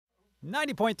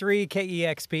90.3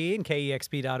 KEXP and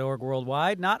KEXP.org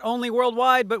worldwide. Not only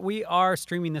worldwide, but we are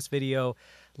streaming this video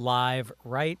live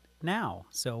right now.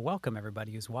 So welcome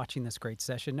everybody who's watching this great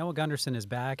session. Noah Gundersen is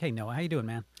back. Hey Noah, how you doing,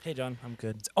 man? Hey John, I'm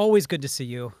good. It's always good to see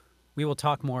you. We will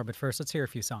talk more, but first let's hear a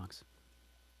few songs.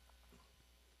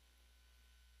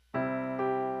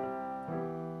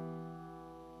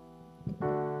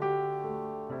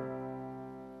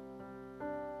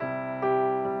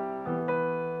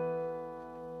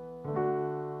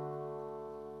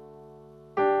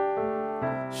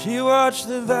 She watched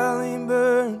the valley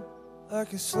burn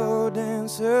like a slow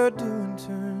dancer doing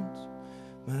turns.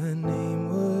 My name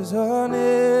was on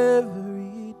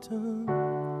every tongue,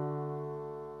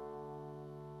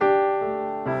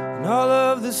 and all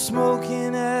of the smoke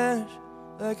and ash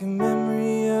like a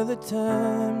memory of the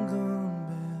time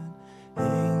gone bad,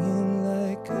 hanging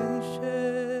like a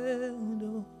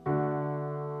shadow.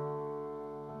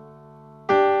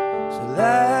 So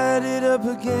light it up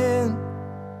again,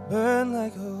 burn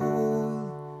like a holy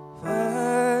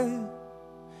fire.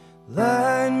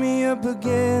 Light me up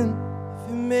again if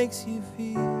it makes you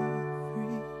feel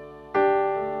free.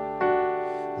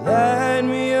 Light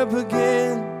me up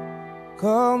again,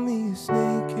 call me a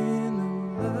snake and a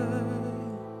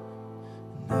lion,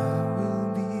 and I will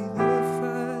be the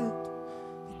fire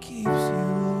that keeps you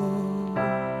warm.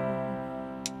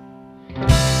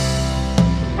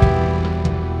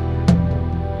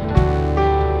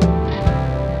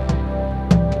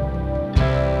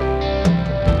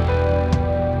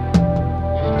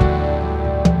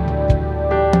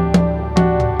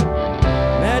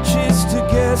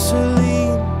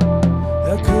 Gasoline,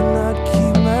 I could not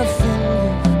keep my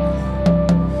fingers clean.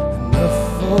 Enough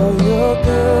for your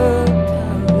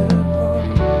gunpowder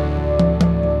heart.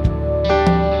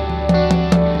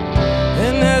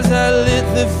 And as I lit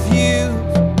the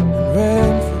fuse and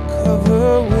ran for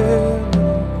cover, where were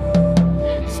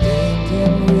we?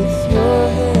 Standing with your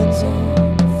hands on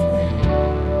the flame.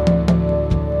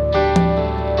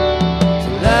 So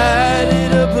light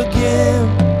it up again,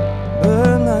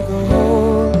 burn like a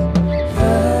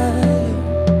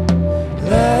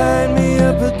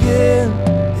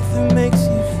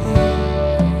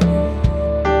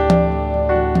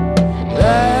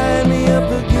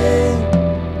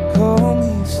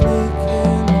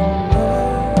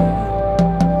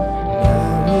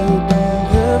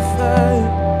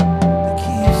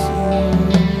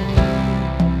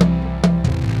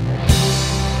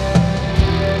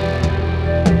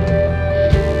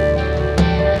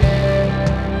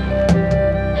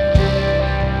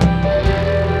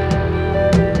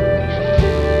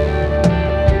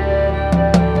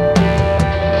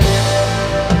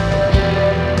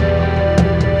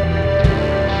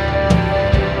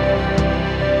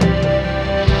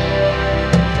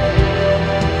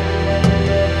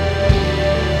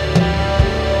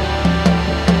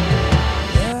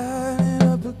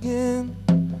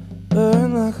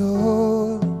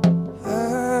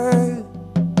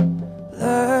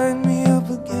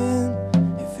again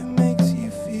if it makes you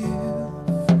feel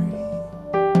free.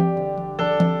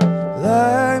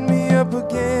 Light me up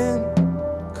again,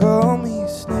 call me a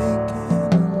snake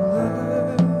and a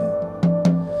lion,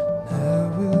 and I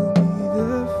will be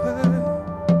the fire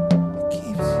that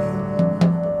keeps you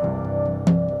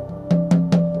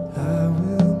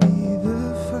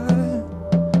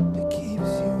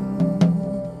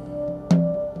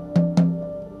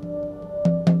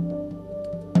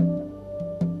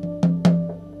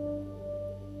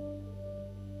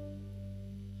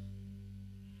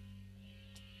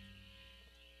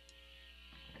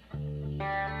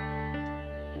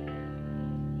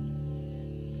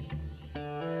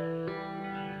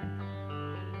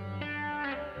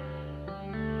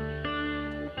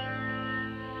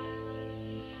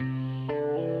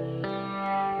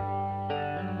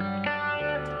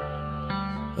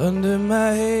under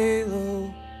my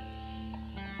halo.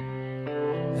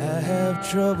 I have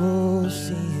trouble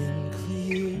seeing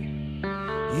clear.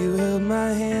 You held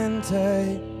my hand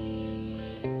tight,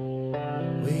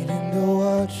 waiting to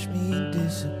watch me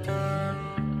disappear.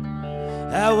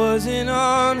 I wasn't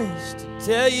honest, to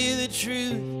tell you the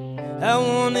truth. I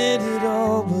wanted it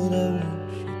all, but I want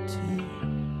you to.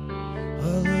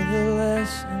 All of the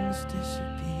lessons disappear.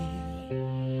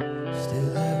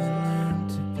 Still haven't learned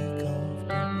to be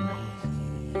comfortable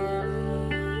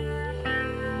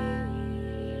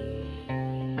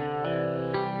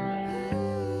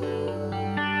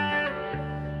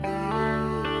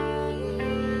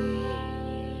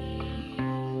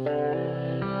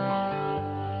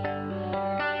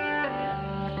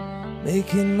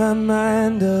making my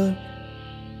mind up,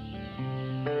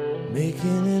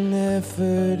 Making an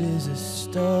effort is a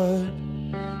start.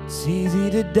 It's easy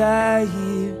to die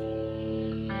here.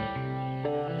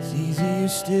 It's easier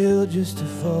still just to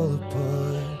fall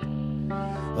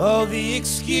apart. All the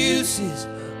excuses,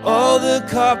 all the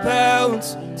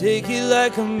cop-outs. Take it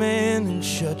like a man and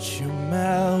shut your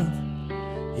mouth.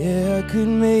 Yeah, I could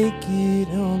make it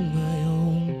on my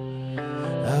own.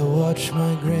 I watched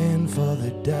my grandfather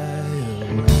die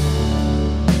alone.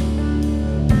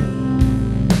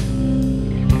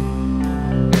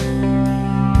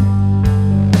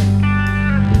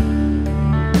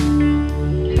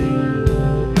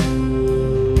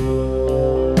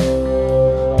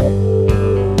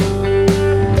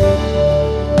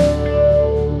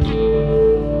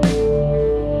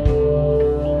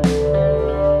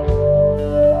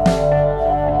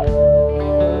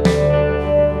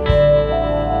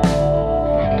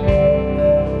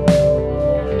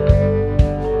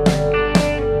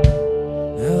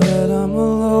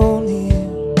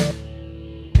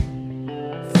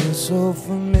 So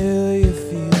familiar,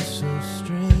 feels so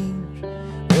strange.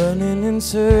 Running in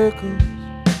circles,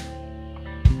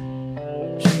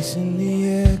 chasing the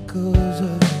echoes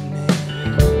of your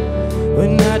name.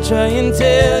 When I try and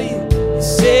tell you, you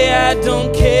say I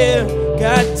don't care.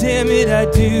 God damn it, I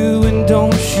do, and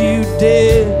don't you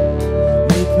dare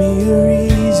make me a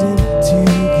reason to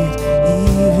get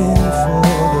even for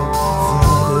the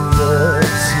flood of your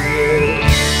tears.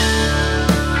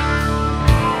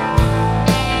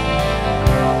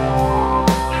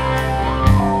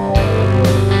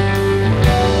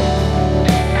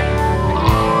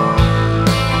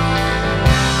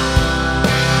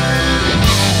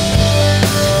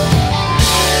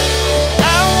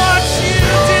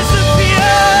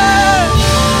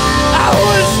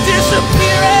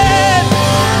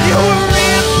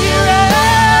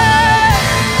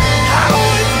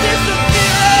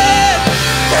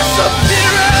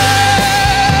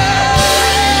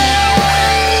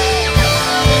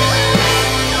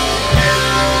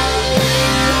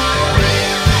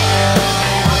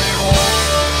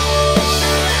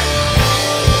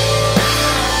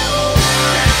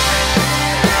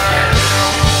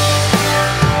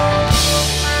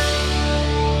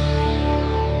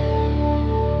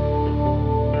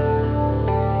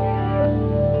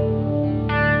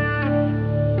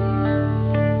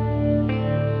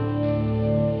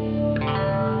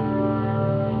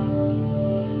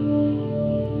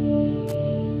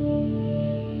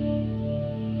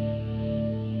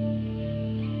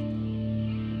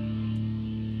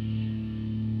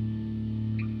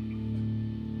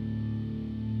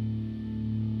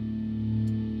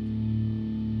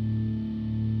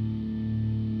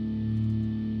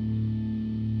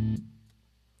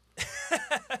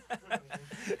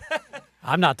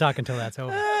 I'm not talking till that's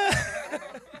over.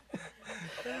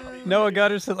 Noah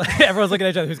Gundersen. Everyone's looking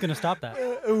at each other. Who's going to stop that?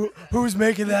 Who's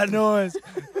making that noise?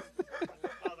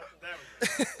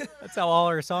 That's how all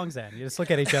our songs end. You just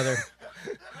look at each other.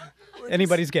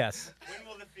 Anybody's guess. When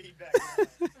will the feedback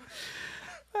come?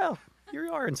 Well,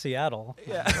 you are in Seattle.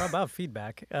 Yeah. We're about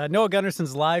feedback. Noah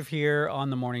Gundersen's live here on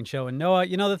the morning show. And Noah,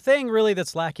 you know, the thing really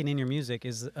that's lacking in your music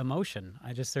is emotion.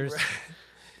 There's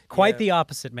quite the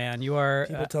opposite, man. You are.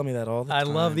 People tell me that all the time. I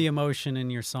love the emotion in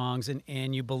your songs,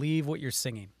 and you believe what you're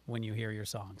singing when you hear your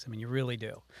songs. I mean, you really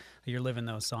do. You're living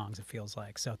those songs, it feels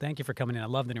like. So thank you for coming in. I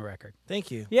love the new record.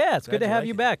 Thank you. Yeah, it's Glad good to you have like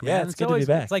you it. back, man. Yeah, it's good to be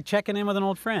back. It's like checking in with an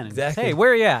old friend. Exactly. Hey,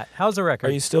 where are you at? How's the record?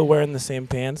 Are you still wearing the same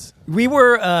pants? We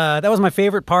were, that was my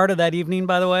favorite part of that evening,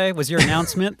 by the way, was your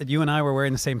announcement that you and I were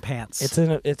wearing the same pants.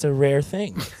 It's a rare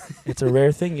thing. It's a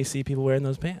rare thing you see people wearing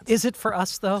those pants. Is it for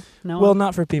us, though? No. Well,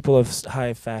 not for people of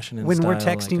high fashion and when style we're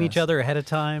texting like each us. other ahead of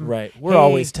time. Right. We're Hey.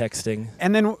 always texting.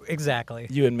 And then, exactly.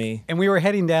 You and me. And we were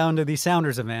heading down to the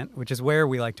Sounders event, which is where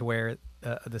we like to wear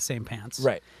the same pants.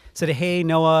 Right. Said, hey,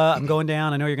 Noah, I'm going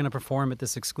down. I know you're going to perform at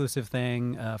this exclusive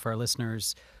thing for our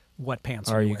listeners. What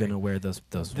pants Are you you going wearing? to wear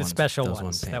those The special those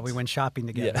ones one that we pants? went shopping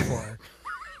together Yeah. for.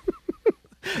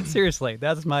 Seriously,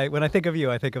 that's when I think of you,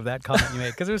 I think of that comment you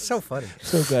made because it was so funny.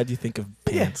 So glad you think of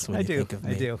pants when I you do. think of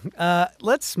me. I do.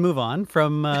 Let's move on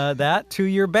from that to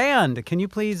your band. Can you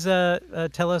please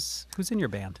tell us who's in your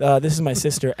band? This is my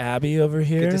sister Abby over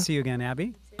here. Good to see you again,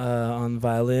 Abby. On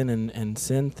violin and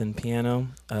synth and piano.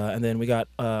 And then we got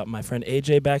my friend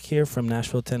AJ back here from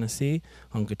Nashville, Tennessee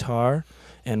on guitar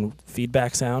and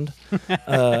feedback sound.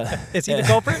 Is he the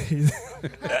culprit?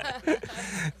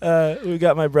 We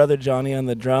got my brother Johnny on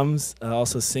the drums,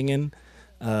 also singing.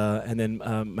 And then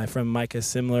my friend Micah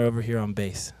Simler over here on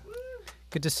bass.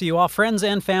 Good to see you all. Friends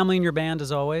and family in your band,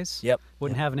 as always. Yep.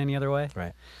 Wouldn't have it any other way.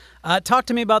 Right. Talk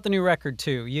to me about the new record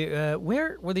too.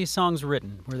 Where were these songs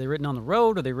written? Were they written on the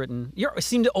road? Or they written? You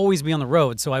seem to always be on the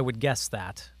road, so I would guess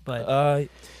that. But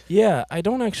yeah, I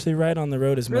don't actually write on the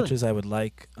road as much as I would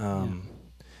like.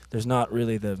 There's not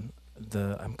really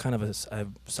I'm kind of a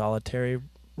solitary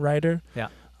writer. Yeah.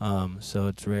 So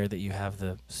it's rare that you have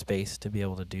the space to be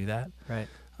able to do that. Right.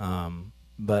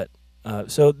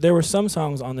 So there were some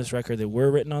songs on this record that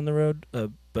were written on the road,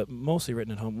 but mostly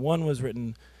written at home. One was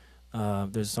written.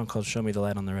 There's a song called "Show Me the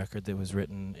Light" on the record that was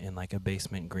written in like a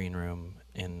basement green room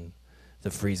in the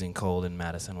freezing cold in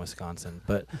Madison, Wisconsin.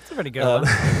 But that's a pretty good one.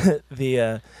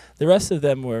 The rest of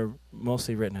them were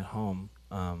mostly written at home,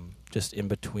 just in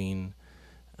between,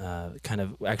 kind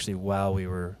of actually while we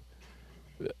were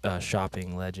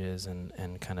shopping ledges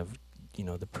and kind of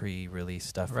the pre-release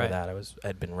stuff for that.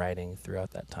 I'd been writing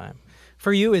throughout that time.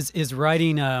 For you, is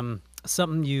writing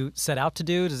something you set out to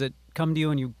do? Does it come to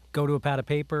you and you go to a pad of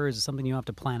paper? Is it something you have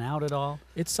to plan out at all?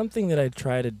 It's something that I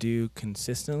try to do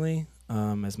consistently,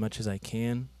 as much as I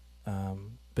can.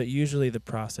 But usually the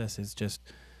process is just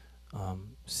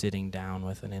sitting down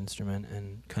with an instrument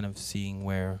and kind of seeing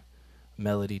where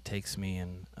melody takes me,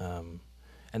 and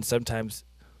sometimes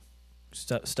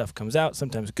stuff comes out,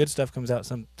 sometimes good stuff comes out,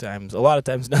 a lot of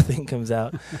times nothing comes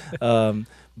out.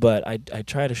 But I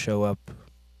try to show up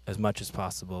as much as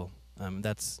possible.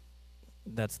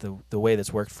 That's the way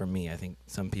that's worked for me. I think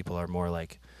some people are more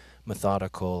like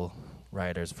methodical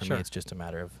writers. For me, it's just a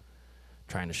matter of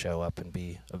trying to show up and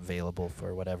be available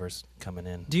for whatever's coming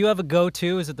in. Do you have a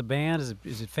go-to? Is it the band?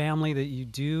 Is it family that you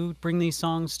do bring these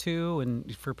songs to,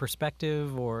 and for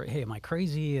perspective, or hey, am I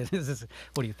crazy? What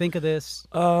do you think of this?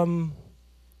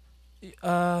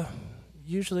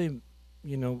 Usually,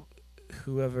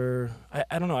 whoever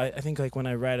I don't know. I think like when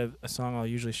I write a song, I'll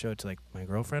usually show it to like my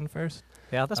girlfriend first.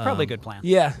 Yeah, that's probably a good plan.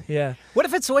 Yeah. What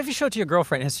if you show it to your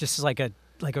girlfriend and it's just like a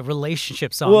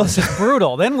relationship song? Well, it's just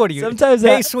brutal. Then what do you? Sometimes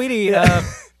hey, sweetie. Yeah.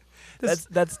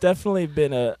 That's definitely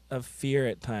been a fear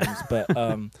at times, but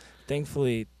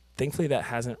thankfully that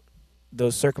hasn't.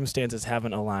 Those circumstances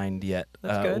haven't aligned yet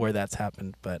where that's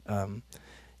happened. But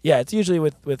yeah, it's usually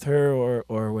with her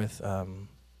or with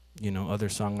other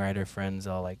songwriter friends.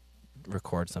 I'll like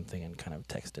record something and kind of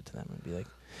text it to them and be like,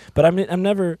 but I'm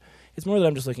never. It's more that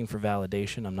I'm just looking for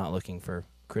validation. I'm not looking for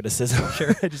criticism.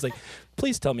 Sure. Just like,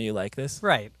 please tell me you like this.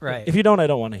 Right. If you don't, I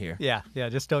don't want to hear. Yeah.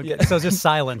 Just don't get. So just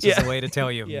silence is a way to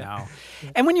tell you no.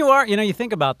 And when you are, you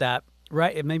think about that,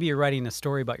 right? Maybe you're writing a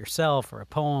story about yourself or a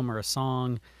poem or a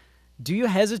song. Do you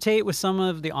hesitate with some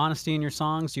of the honesty in your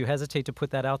songs? Do you hesitate to put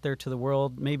that out there to the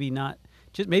world? Maybe not,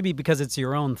 just maybe because it's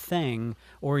your own thing,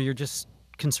 or you're just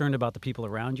concerned about the people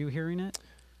around you hearing it?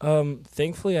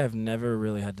 Thankfully, I've never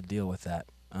really had to deal with that.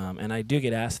 And I do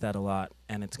get asked that a lot,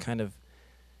 and it's kind of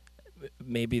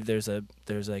maybe there's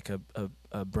like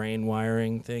a brain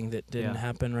wiring thing that didn't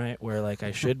happen right, where like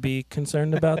I should be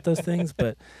concerned about those things,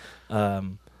 but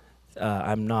I'm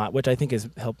not, which I think has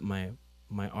helped my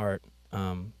art.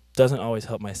 Doesn't always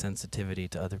help my sensitivity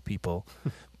to other people,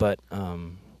 but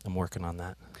I'm working on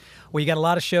that. Well, you got a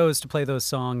lot of shows to play those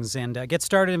songs, and get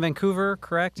started in Vancouver,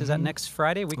 correct? Is that next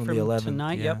Friday, week on from the 11th,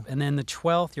 tonight? yeah. Yep. And then the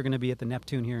 12th, you're going to be at the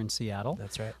Neptune here in Seattle.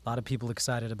 That's right. A lot of people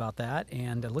excited about that,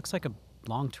 and it looks like a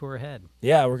long tour ahead.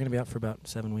 Yeah, we're going to be out for about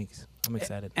 7 weeks. I'm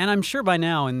excited. And I'm sure by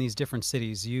now in these different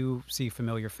cities, you see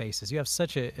familiar faces. You have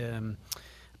such a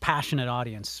passionate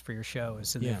audience for your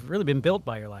shows, and they've really been built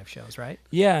by your live shows, right?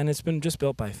 Yeah, and it's been just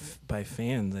built by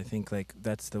fans. I think like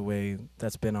that's the way,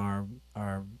 that's been our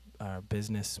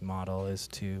business model, is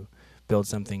to build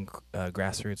something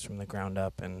grassroots from the ground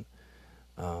up, and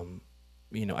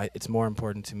it's more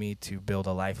important to me to build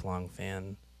a lifelong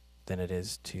fan than it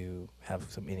is to have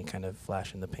any kind of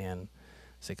flash in the pan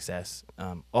success.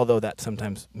 Although that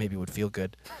sometimes maybe would feel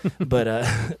good, but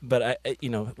I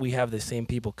we have the same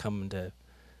people come to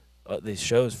these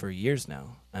shows for years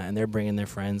now, and they're bringing their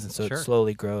friends, and so it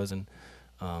slowly grows, and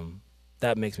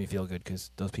that makes me feel good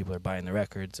because those people are buying the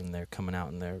records and they're coming out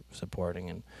and they're supporting,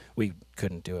 and we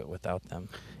couldn't do it without them.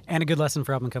 And a good lesson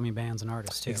for up-and-coming bands and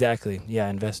artists, too. Exactly. Yeah,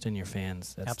 invest in your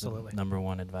fans. That's absolutely the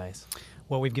 #1 advice.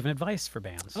 Well, we've given advice for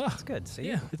bands. Oh, that's good. See?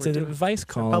 Yeah, it's an advice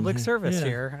column. Public service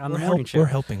here on the morning show. We're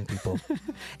helping people.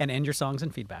 And end your songs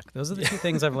and feedback. Those are the two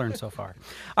things I've learned so far.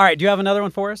 All right, do you have another one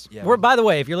for us? Yeah. By the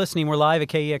way, if you're listening, we're live at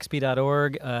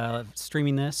KEXP.org,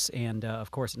 streaming this, and,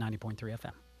 of course, at 90.3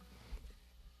 FM.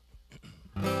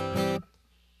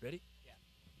 Ready? Yeah.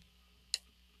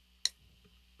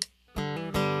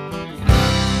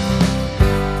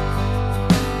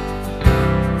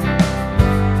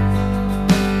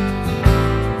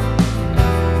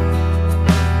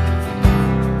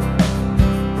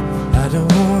 I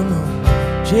don't want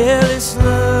no jealous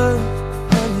love.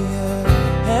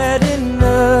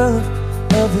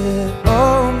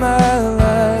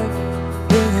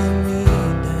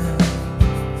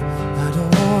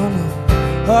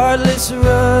 heartless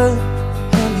run,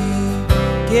 honey,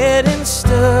 getting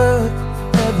stuck,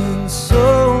 having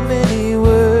so many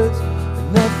words, but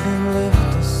nothing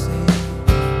left to say.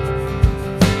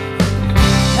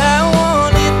 I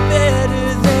want it better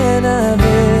than I've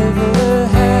ever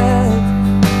had.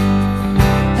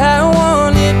 I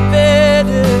want it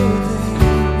better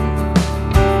than.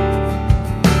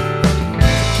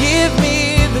 Give me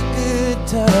the good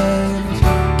times,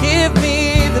 give me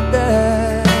the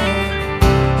bad.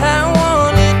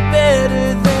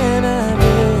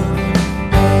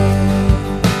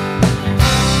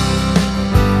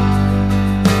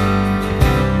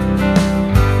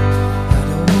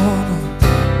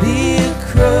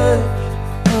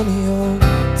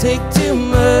 Take too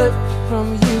much from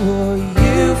you or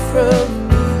you from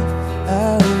me.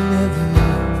 I'll never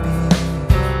be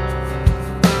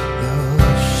your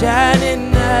shining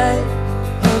knight,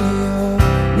 honey, your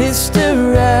Mr.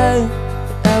 Right.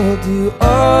 But I will do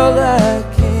all I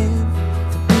can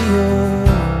to be your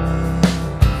man.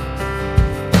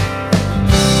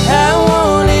 I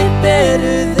want it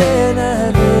better than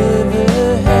I've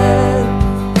ever had.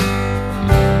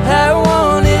 I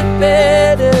want it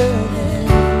better.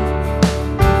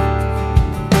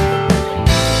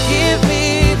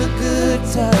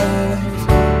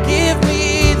 Give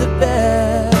me the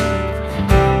bad.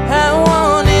 I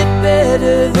want it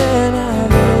better than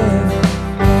I've ever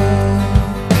had.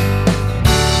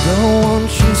 Don't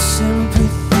want your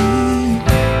sympathy,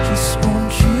 just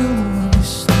want you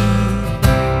honestly.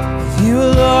 If you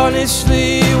will honestly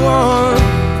want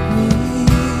me,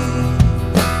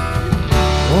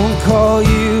 won't call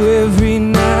you every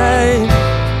night,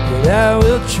 but I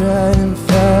will try and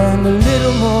find a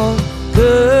little more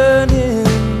good in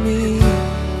me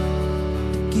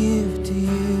to give to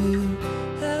you.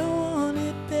 I want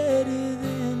it better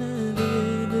than I've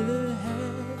ever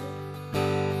had.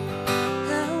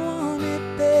 I want it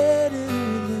better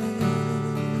than.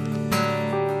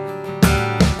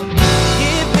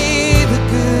 Give me the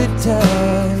good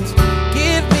times,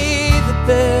 give me the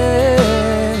bad.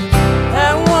 I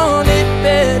want it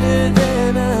better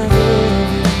than I've ever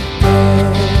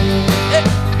had. Hey.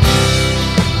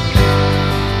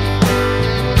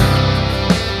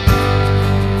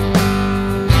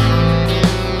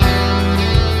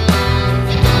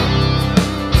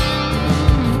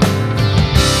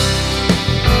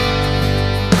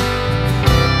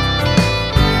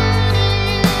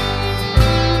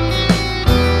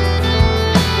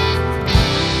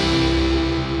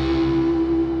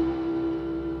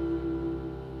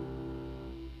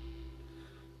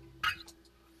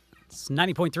 It's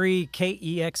 90.3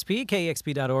 KEXP,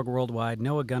 KEXP.org worldwide.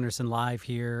 Noah Gundersen live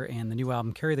here, and the new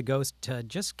album Carry the Ghost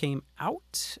just came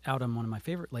out on one of my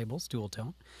favorite labels, Dual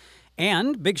Tone.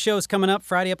 And big shows coming up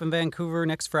Friday up in Vancouver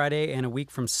next Friday, and a week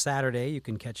from Saturday you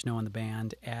can catch Noah and the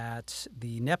band at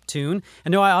the Neptune.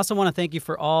 And Noah, I also want to thank you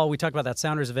for we talked about that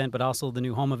Sounders event, but also the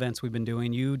new home events we've been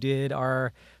doing. You did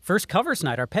our first covers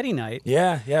night, our Petty night.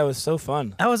 Yeah, it was so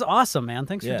fun. That was awesome, man.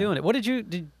 Thanks for doing it. What did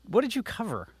you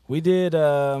cover? We did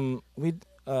well,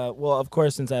 of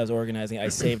course, since I was organizing, I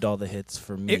saved all the hits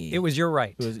for me. It was your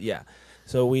right. It was, yeah.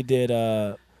 So we did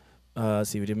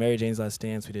we did Mary Jane's Last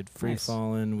Dance, we did Free Nice.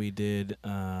 Fallin', we did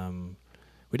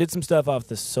some stuff off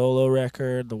the solo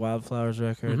record, the Wildflowers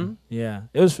record. Mm-hmm. Yeah.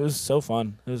 It was so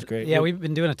fun. It was great. Yeah, we've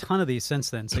been doing a ton of these since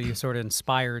then, so you sort of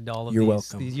inspired all of You're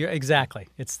these. welcome. Exactly.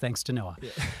 It's thanks to Noah.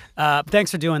 Yeah.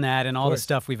 Thanks for doing that, and all the course.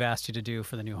 stuff we've asked you to do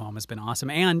for the new home has been awesome.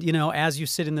 And, as you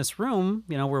sit in this room,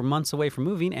 we're months away from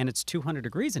moving, and it's 200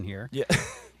 degrees in here. Yeah.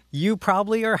 You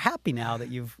probably are happy now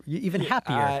that you're even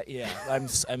happier.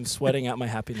 I'm sweating out my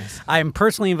happiness. I'm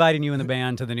personally inviting you and the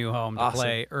band to the new home to Awesome.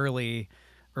 play early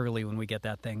when we get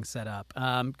that thing set up.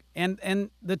 And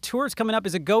the tour's coming up.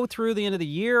 Is it go through the end of the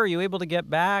year? Are you able to get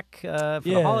back for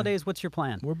the holidays? What's your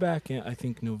plan? We're back in, I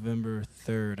think, November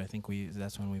 3rd. I think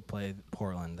that's when we play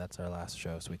Portland. That's our last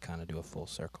show, so we kind of do a full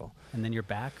circle. And then you're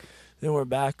back? Then we're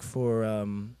back for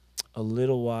a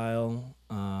little while.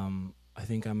 I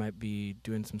think I might be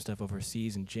doing some stuff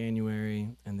overseas in January,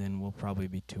 and then we'll probably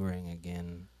be touring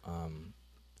again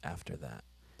after that.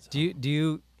 So. Do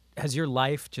you has your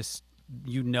life just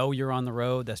you're on the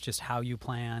road? That's just how you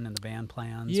plan and the band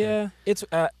plans? Yeah, it's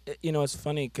it's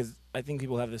funny because I think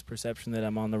people have this perception that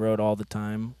I'm on the road all the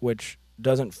time, which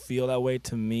doesn't feel that way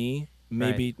to me.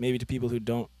 Maybe to people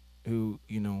who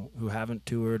haven't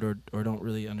toured or don't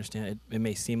really understand it. It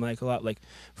may seem like a lot. Like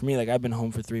for me, like I've been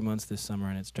home for 3 months this summer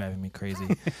and it's driving me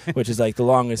crazy, which is like the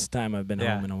longest time I've been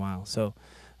home in a while. So,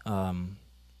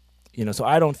 so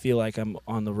I don't feel like I'm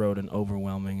on the road an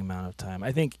overwhelming amount of time.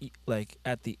 I think like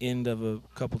at the end of a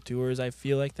couple tours, I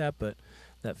feel like that, but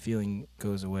that feeling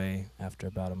goes away after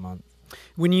about a month.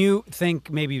 When you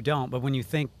think, maybe you don't, but when you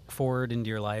think forward into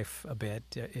your life a bit,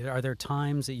 are there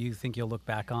times that you think you'll look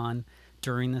back on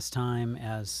during this time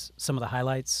as some of the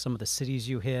highlights, some of the cities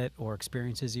you hit or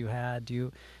experiences you had?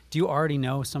 Do you already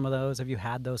know some of those? Have you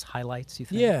had those highlights, you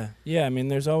think? Yeah. I mean,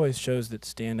 there's always shows that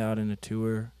stand out in a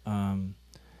tour.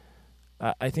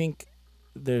 I think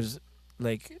there's,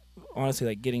 like, honestly,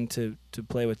 like, getting to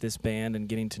play with this band and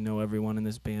getting to know everyone in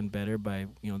this band better by,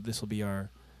 this will be our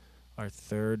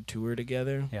third tour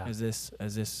together as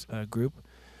this group.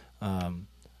 And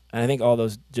I think all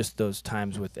those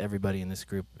times with everybody in this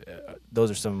group,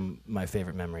 those are some of my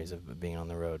favorite memories of being on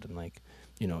the road. And, like,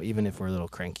 even if we're a little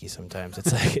cranky sometimes,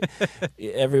 it's like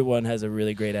everyone has a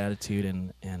really great attitude,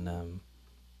 and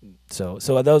so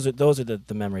those are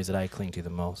the memories that I cling to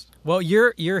the most. Well,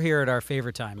 you're here at our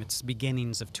favorite time. It's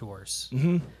beginnings of tours.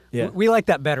 Mm-hmm. Yeah, we like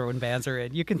that better when bands are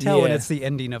in. You can tell when it's the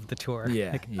ending of the tour.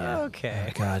 Yeah, like, okay.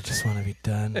 Oh God, I just want to be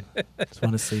done. Just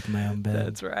want to sleep in my own bed.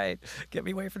 That's right. Get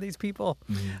me away from these people.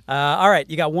 Mm-hmm. All right,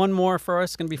 you got one more for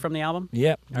us. Going to be from the album.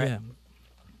 Yep. All yeah. right.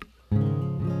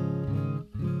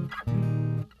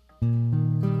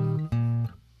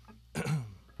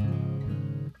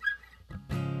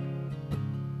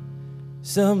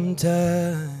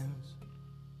 Sometimes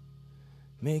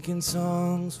making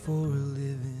songs for a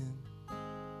living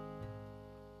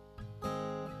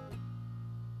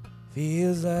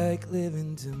feels like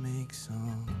living to make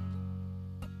songs.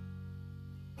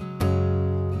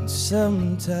 And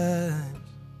sometimes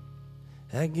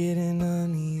I get an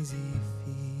uneasy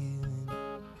feeling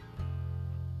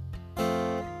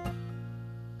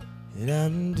that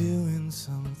I'm doing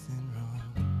something wrong.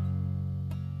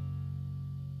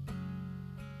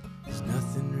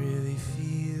 Nothing really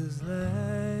feels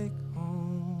like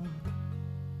home,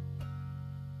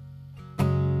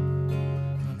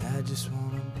 and I just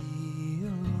want to be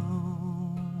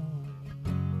alone.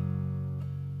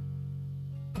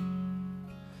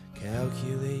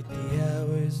 Calculate the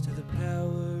hours to the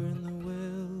power and the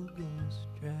well goes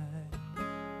dry.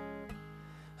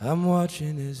 I'm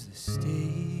watching as the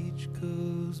stage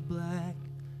goes black.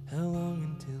 How long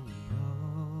until we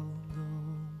all go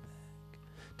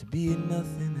to be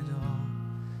nothing at all,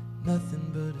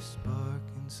 nothing but a spark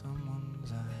in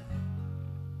someone's eye?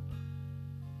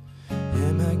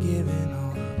 Am I giving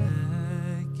all that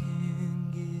I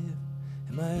can give?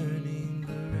 Am I earning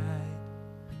the right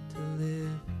to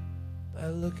live by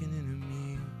looking in a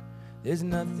mirror? There's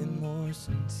nothing more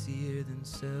sincere than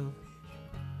selfish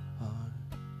art.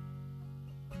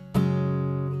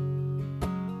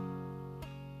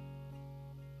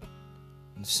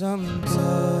 And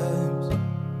sometimes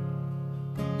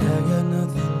I got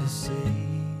nothing to say.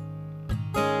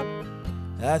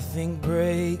 I think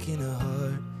breaking a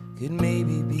heart could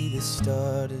maybe be the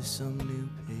start of some new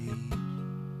page.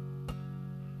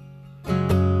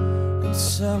 And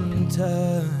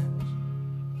sometimes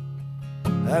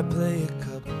I play a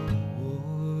couple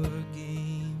war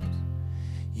games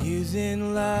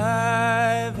using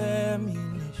live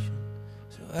ammunition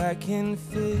so I can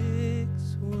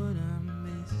fix what I'm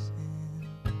missing.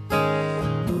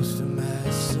 Most of my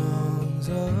songs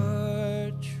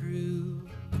are true.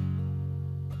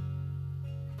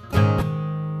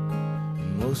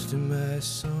 Most of my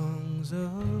songs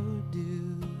are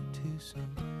due to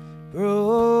some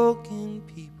broken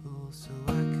people, so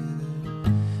I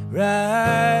could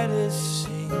write a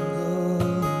single.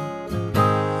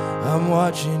 I'm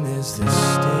watching as the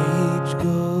stage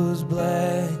goes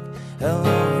black. How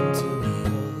long until we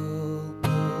all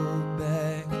go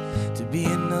back to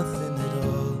being nothing at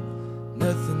all,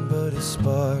 nothing but a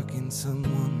spark in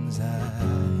someone's eye?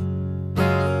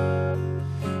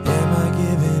 Am I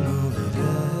giving all that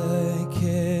I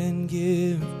can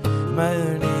give? Am I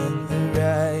earning the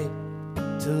right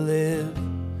to live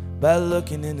by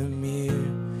looking in a mirror?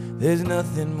 There's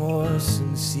nothing more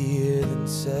sincere than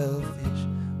selfish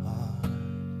art.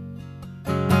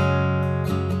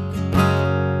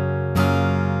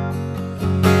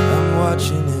 I'm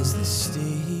watching as the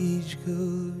stage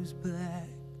goes black.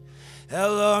 How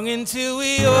long until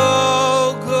we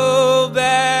all go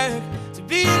back to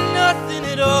being nothing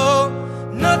at all,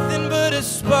 nothing but a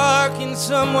spark in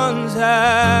someone's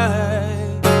eye?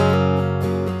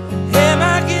 Am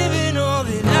I giving all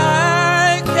that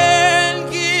I can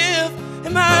give?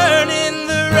 Am I earning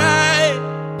the right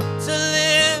to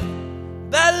live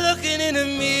by looking in a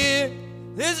mirror?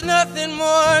 There's nothing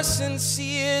more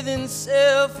sincere than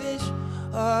selfish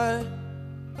art.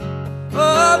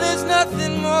 Oh, there's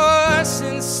nothing more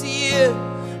sincere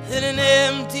than an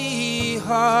empty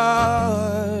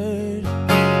heart.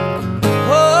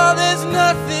 Oh, there's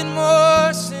nothing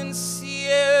more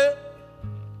sincere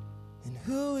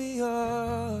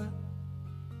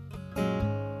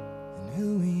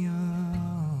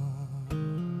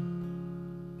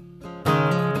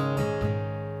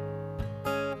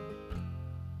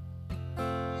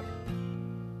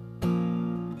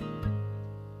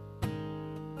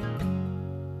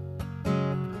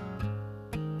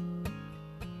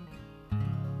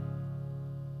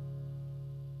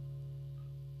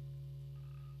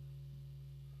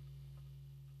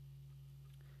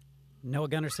Noah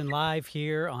Gundersen live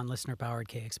here on listener-powered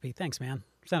KEXP. Thanks, man.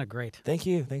 Sounded great. Thank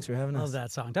you. Thanks for having us. Love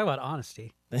that song. Talk about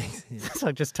honesty. Thanks. That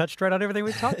song just touched right on everything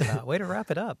we've talked about. Way to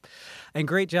wrap it up. And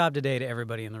great job today to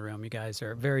everybody in the room. You guys are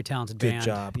a very talented band. Good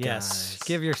job, Yes. guys.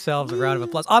 Give yourselves a round of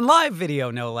applause. On live video,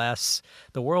 no less.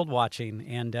 The world watching.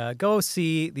 And go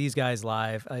see these guys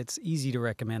live. It's easy to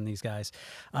recommend these guys.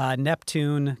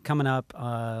 Neptune coming up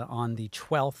on the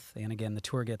 12th. And again, the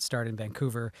tour gets started in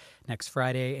Vancouver next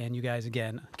Friday. And you guys,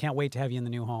 again, can't wait to have you in the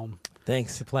new home.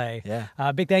 Thanks. To play.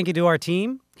 Yeah. Big thank you to our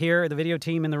team here, the video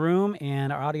team in the room,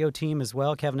 and our audio team as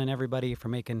well, Kevin and everybody, for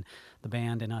making the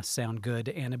band and us sound good.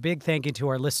 And a big thank you to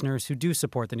our listeners who do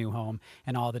support the new home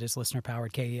and all that is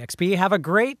listener-powered KEXP. Have a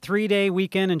great 3-day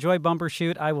weekend. Enjoy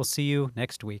Bumbershoot. I will see you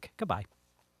next week. Goodbye.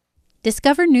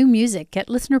 Discover new music at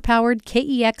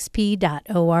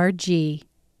listenerpoweredkexp.org.